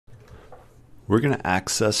we're going to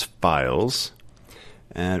access files,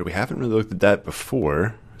 and we haven't really looked at that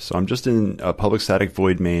before. So I'm just in a public static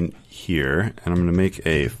void main here, and I'm going to make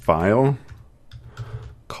a file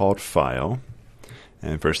called file.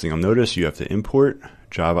 And first thing you'll notice, you have to import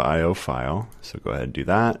Java IO file. So go ahead and do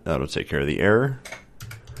that. That'll take care of the error.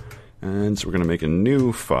 And so we're going to make a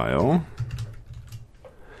new file.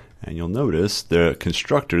 And you'll notice the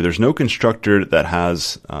constructor, there's no constructor that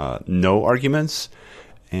has no arguments.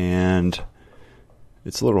 And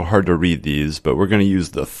it's a little hard to read these, but we're going to use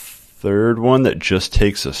the third one that just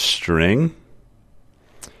takes a string.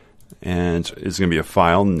 And it's going to be a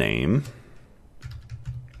file name.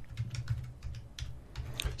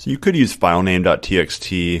 So you could use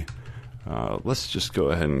filename.txt. Let's just go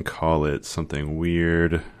ahead and call it something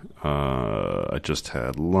weird. I just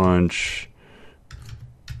had lunch.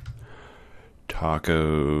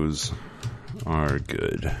 Tacos are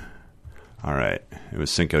good. All right, it was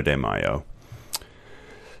Cinco de Mayo.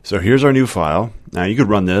 So here's our new file. Now you could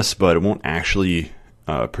run this, but it won't actually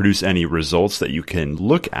produce any results that you can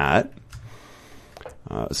look at.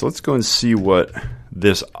 So let's go and see what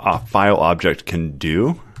this file object can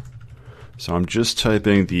do. So I'm just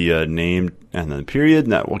typing the name and then period,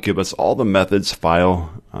 and that will give us all the methods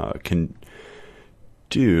file can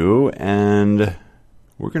do. And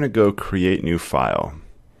we're going to go create new file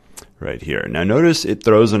right here. Now notice it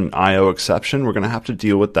throws an IO exception. We're going to have to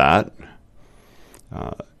deal with that.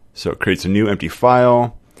 So it creates a new empty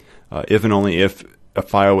file if and only if a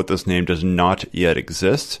file with this name does not yet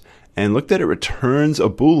exist. And look that it returns a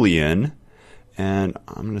Boolean. And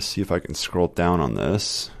I'm going to see if I can scroll down on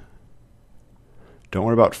this. Don't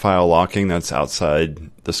worry about file locking. That's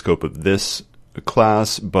outside the scope of this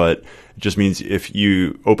class, but it just means if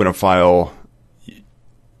you open a file,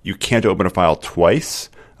 you can't open a file twice.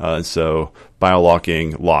 So file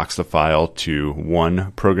locking locks the file to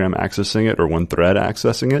one program accessing it or one thread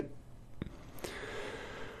accessing it.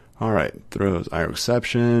 All right, throws IO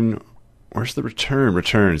exception. Where's the return?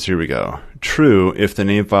 Returns, here we go. True if the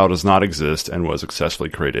name file does not exist and was successfully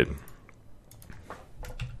created.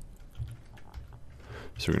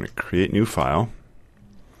 So we're going to create new file.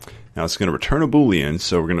 Now it's going to return a Boolean,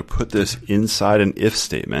 so we're going to put this inside an if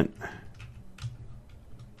statement.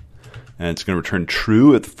 And it's going to return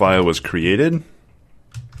true if the file was created.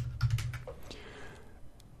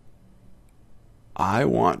 I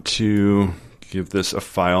want to give this a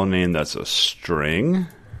file name that's a string.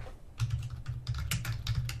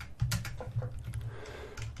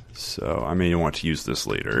 So I may want to use this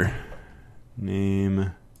later.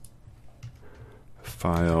 Name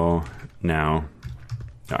file now.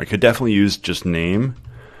 Now I could definitely use just name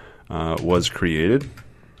was created.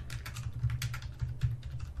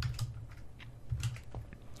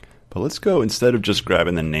 But let's go, instead of just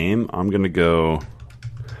grabbing the name, I'm going to go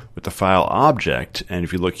with the file object. And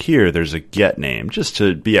if you look here, there's a get name. Just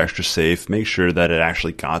to be extra safe, make sure that it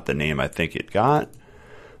actually got the name I think it got.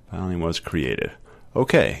 File name was created.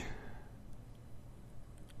 Okay.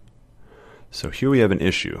 So here we have an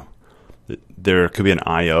issue. There could be an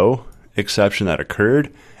IO exception that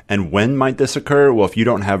occurred. And when might this occur? Well, if you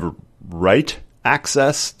don't have write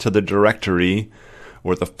access to the directory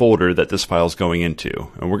or the folder that this file is going into.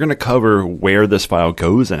 And we're going to cover where this file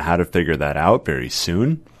goes and how to figure that out very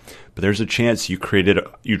soon. But there's a chance you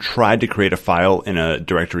tried to create a file in a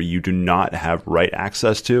directory you do not have write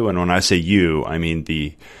access to. And when I say you, I mean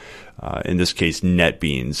in this case,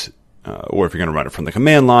 NetBeans. Or if you're going to run it from the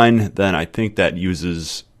command line, then I think that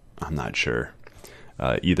uses, I'm not sure,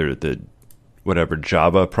 either the whatever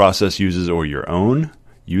Java process uses or your own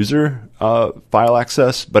user file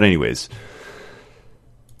access. But anyways,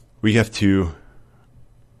 we have to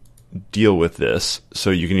deal with this.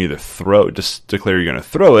 So you can either just declare you're going to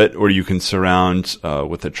throw it, or you can surround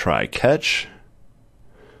with a try catch.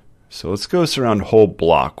 So let's go surround whole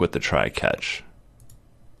block with the try catch.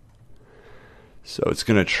 So it's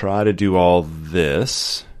going to try to do all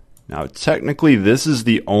this. Now, technically, this is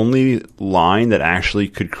the only line that actually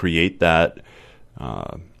could create that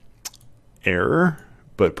error,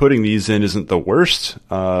 but putting these in isn't the worst.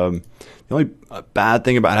 The only bad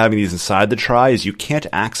thing about having these inside the try is you can't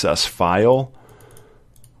access file.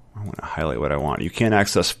 I want to highlight what I want. You can't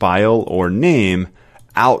access file or name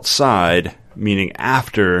outside, meaning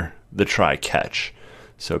after the try catch.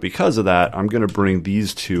 So because of that, I'm going to bring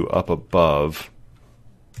these two up above.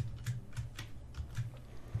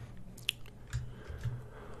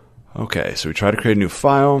 Okay, so we try to create a new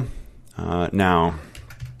file. Now,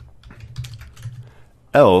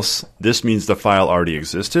 else, this means the file already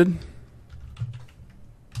existed.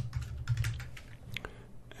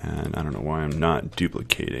 And I don't know why I'm not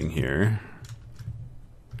duplicating here.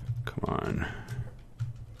 Come on. run.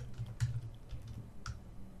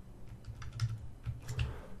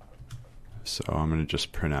 So I'm going to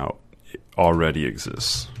just print out it already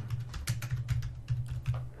exists.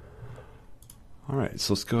 All right,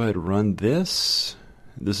 so let's go ahead and run this.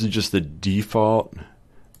 This is just the default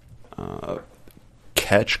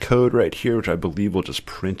catch code right here, which I believe will just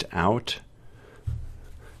print out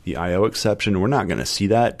the IO exception. We're not going to see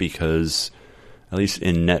that because, at least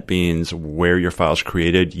in NetBeans, where your file's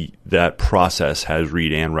created, that process has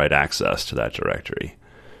read and write access to that directory.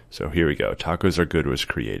 So here we go. Tacos Are Good was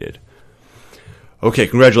created. Okay,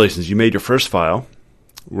 congratulations. You made your first file.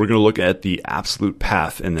 We're going to look at the absolute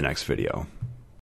path in the next video.